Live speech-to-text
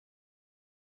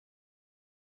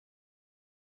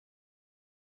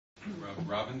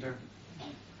Brovender.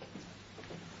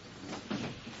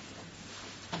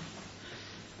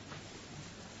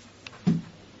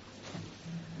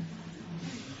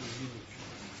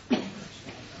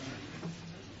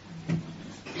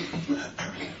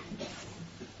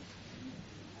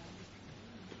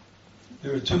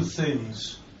 There are two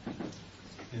things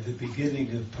in the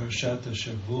beginning of Parshat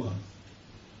HaShavua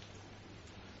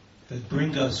that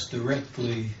bring us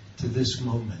directly to this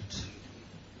moment.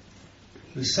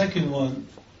 The second one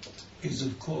is,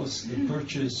 of course, the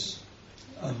purchase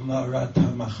of Ma'arat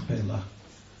HaMachpelah.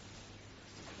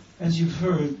 As you've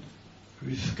heard,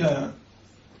 RivkA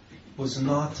was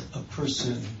not a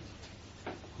person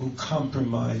who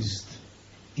compromised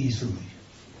easily.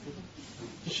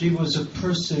 She was a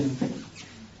person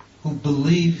who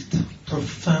believed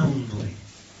profoundly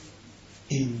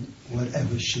in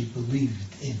whatever she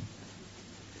believed in.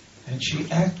 And she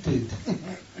acted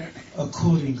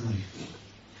accordingly.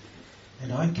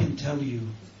 And I can tell you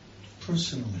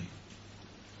personally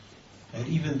that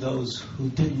even those who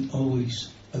didn't always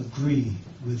agree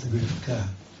with RivkA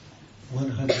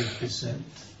 100%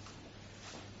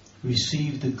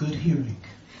 received a good hearing.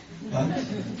 But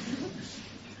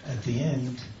at the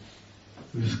end,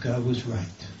 RivkA was right.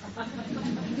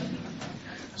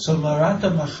 So Ma'arat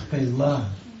HaMachpelah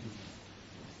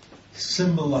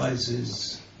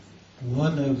symbolizes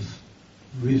one of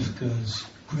RivkA's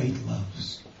great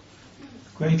loves.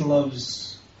 Great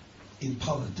loves in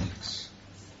politics.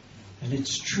 And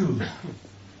it's true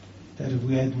that if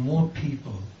we had more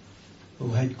people who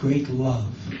had great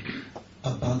love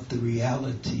about the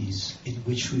realities in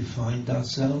which we find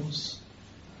ourselves,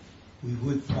 we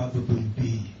would probably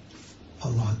be a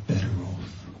lot better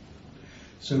off.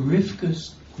 So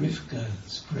RivkA's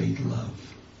great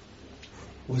love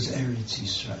was Eretz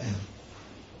Yisrael.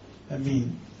 I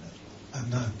mean, I'm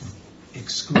not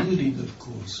excluding, of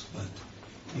course, but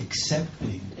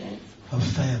accepting her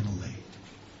family,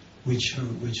 which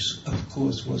of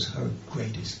course was her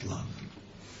greatest love.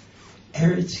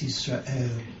 Eretz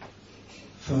Yisrael,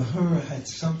 for her, had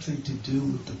something to do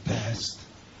with the past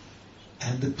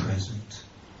and the present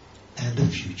and the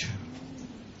future.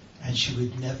 And she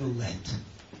would never let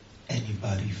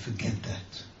anybody forget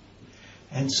that.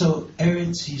 And so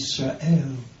Eretz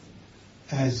Yisrael,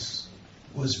 as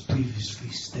was previously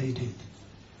stated,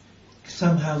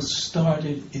 somehow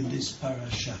started in this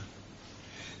parasha.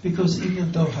 Because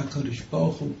even though HaKadosh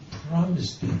Baruch Hu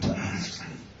promised it to us,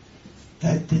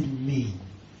 that didn't mean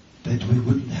that we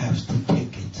wouldn't have to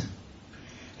take it.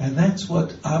 And that's what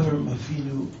Avram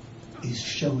Avinu is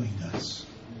showing us.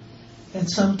 And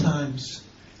sometimes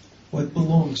what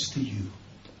belongs to you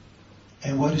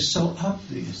and what is so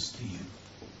obvious to you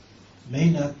may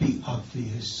not be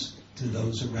obvious to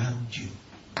those around you.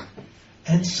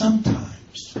 And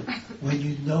sometimes when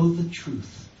you know the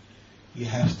truth, you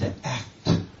have to act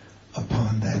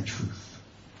upon that truth.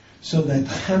 So that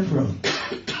Hebron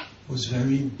was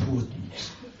very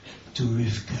important to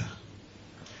RivkA.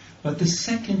 But the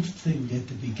second thing at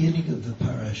the beginning of the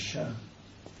parasha,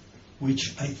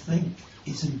 which I think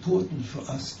is important for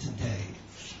us today,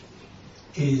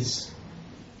 is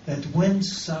that when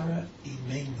Sarah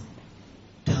Imenu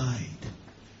died,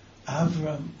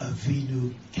 Avram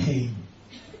Avinu came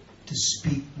to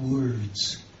speak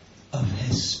words of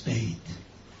hesped.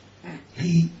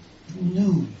 He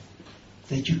knew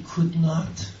that you could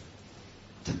not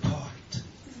depart,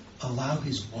 allow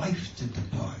his wife to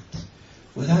depart,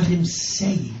 without him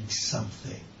saying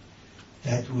something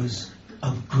that was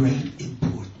of great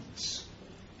importance.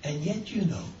 And yet you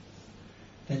know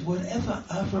that whatever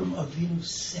Avram Avinu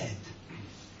said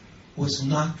was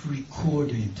not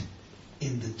recorded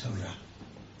in the Torah.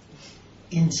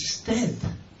 Instead,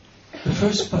 the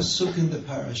first pasuk in the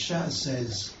parasha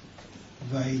says,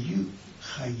 Vayu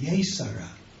Chaye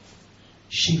Sarah.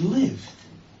 She lived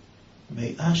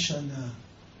Me'ah Shana,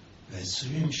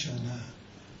 V'esrim Shana,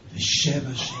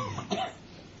 V'sheva Shana.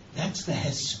 That's the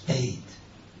hesped.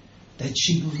 That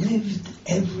she lived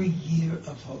every year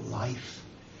of her life,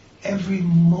 every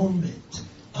moment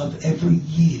of every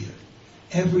year,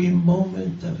 every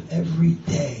moment of every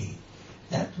day.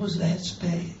 That was the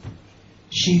hesped.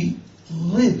 She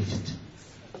lived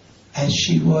as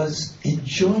she was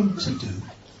enjoined to do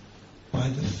by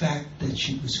the fact that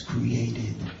she was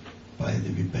created by the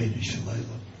Rebbeinu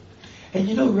Shalom. And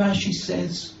you know, Rashi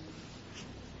says,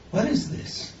 what is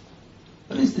this?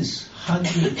 What is this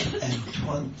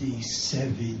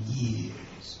 127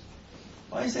 years?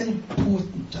 Why is that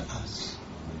important to us?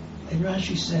 And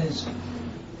Rashi says,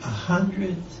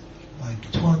 100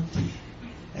 like 20,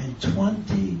 and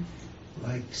 20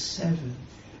 like 7.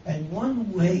 And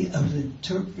one way of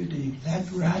interpreting that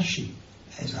Rashi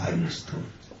as I was taught,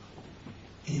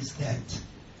 is that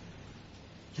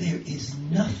there is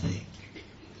nothing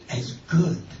as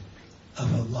good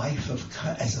of a life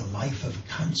as a life of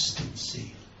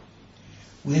constancy,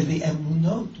 where the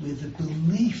emunot, where the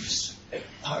beliefs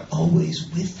are always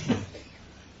with you.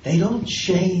 They don't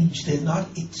change, they're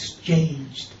not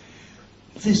exchanged,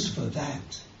 this for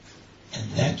that,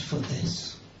 and that for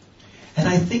this. And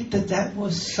I think that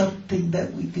was something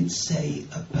that we could say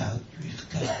about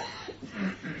RivkA.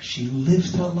 She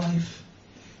lived her life.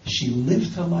 She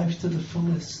lived her life to the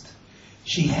fullest.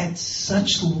 She had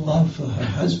such love for her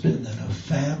husband and her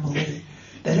family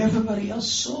that everybody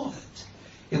else saw it.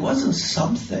 It wasn't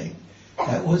something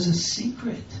that was a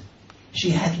secret.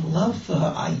 She had love for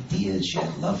her ideas. She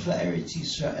had love for Eretz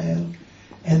Yisrael.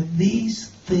 And these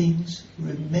things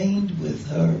remained with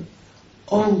her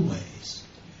always.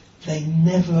 They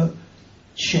never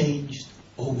changed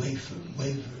or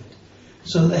wavered.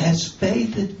 So the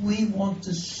hesped that we want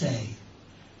to say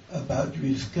about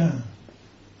RivkA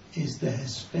is the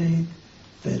hesped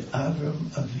that Avram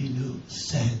Avinu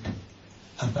said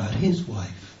about his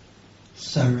wife,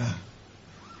 Sarah.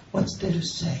 What's there to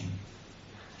say?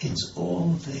 It's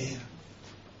all there.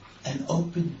 An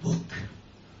open book.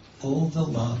 All the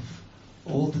love,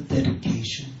 all the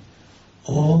dedication,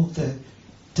 all the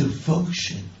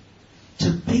devotion to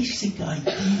basic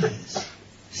ideas,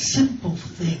 simple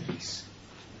things.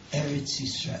 Eretz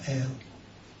Yisrael,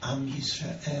 Am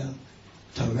Yisrael,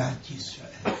 Torah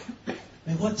Yisrael. I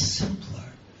mean, what's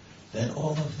simpler than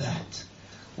all of that?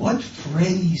 What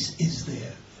phrase is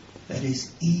there that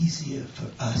is easier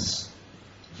for us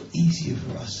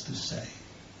to say?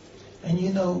 And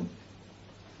you know,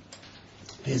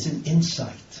 there's an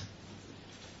insight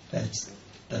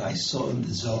that I saw in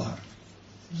the Zohar.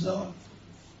 Zohar,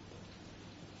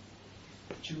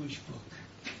 Jewish book.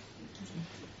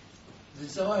 The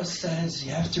Zohar says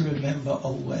you have to remember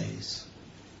always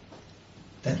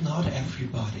that not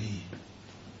everybody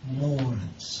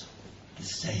mourns the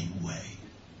same way.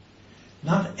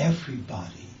 Not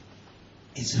everybody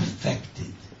is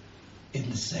affected in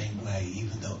the same way,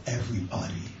 even though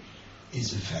everybody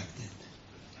is affected.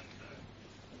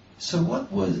 So what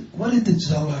did the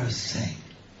Zohar say?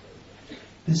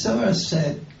 The Zohar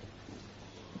said,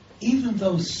 even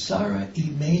though Sarah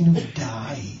Imenu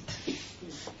died,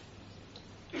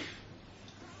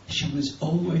 she was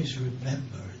always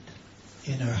remembered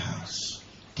in her house.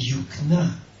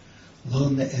 Diukna lo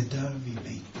ne'edar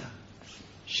mibeita.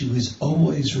 She was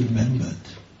always remembered.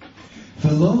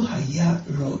 V'lo haya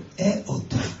ro'eh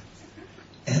ota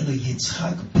ela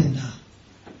Yitzchak bena.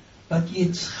 But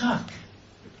Yitzchak,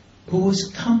 who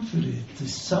was comforted to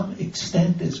some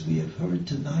extent, as we have heard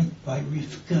tonight, by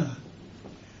RivkA,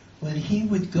 when he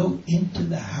would go into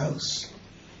the house,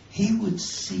 he would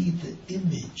see the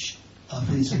image of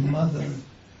his mother,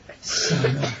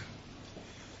 Sarah.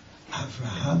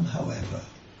 Abraham, however,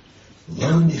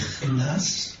 lo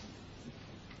nichnas,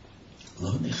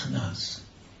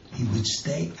 he would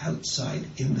stay outside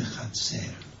in the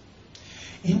chatzer.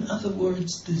 In other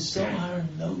words, the Zohar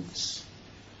notes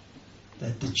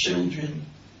that the children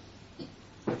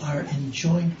are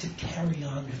enjoined to carry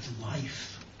on with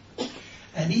life.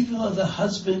 And even though the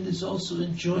husband is also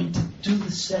enjoined to do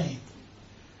the same,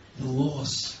 the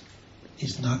loss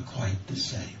is not quite the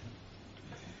same.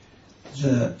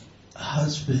 The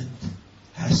husband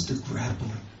has to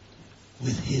grapple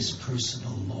with his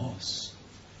personal loss,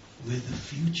 where the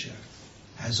future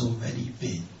has already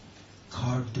been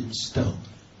carved in stone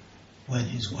when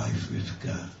his wife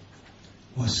RivkA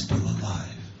was still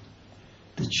alive.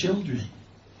 The children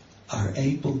are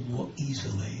able more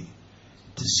easily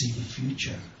to see the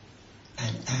future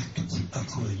and act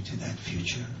according to that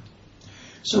future.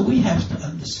 So we have to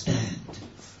understand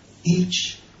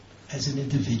each as an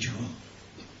individual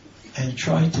and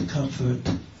try to comfort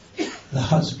the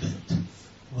husband,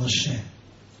 Moshe,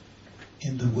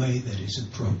 in the way that is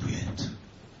appropriate,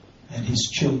 and his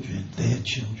children, their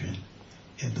children,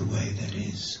 in the way that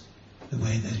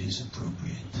is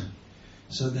appropriate.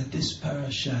 So that this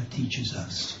parasha teaches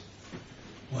us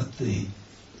what the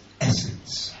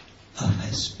essence of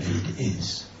Hesped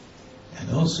is,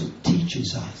 and also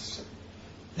teaches us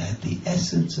that the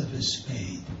essence of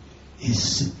Hesped is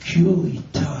securely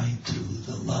tied to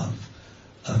the love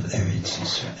of Eretz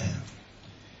Yisrael.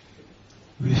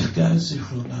 RivkA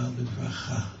zichrona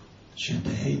livracha,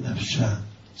 shetehei nafsha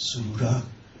surah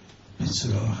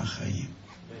b'tzorah hachayim.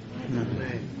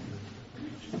 Amen.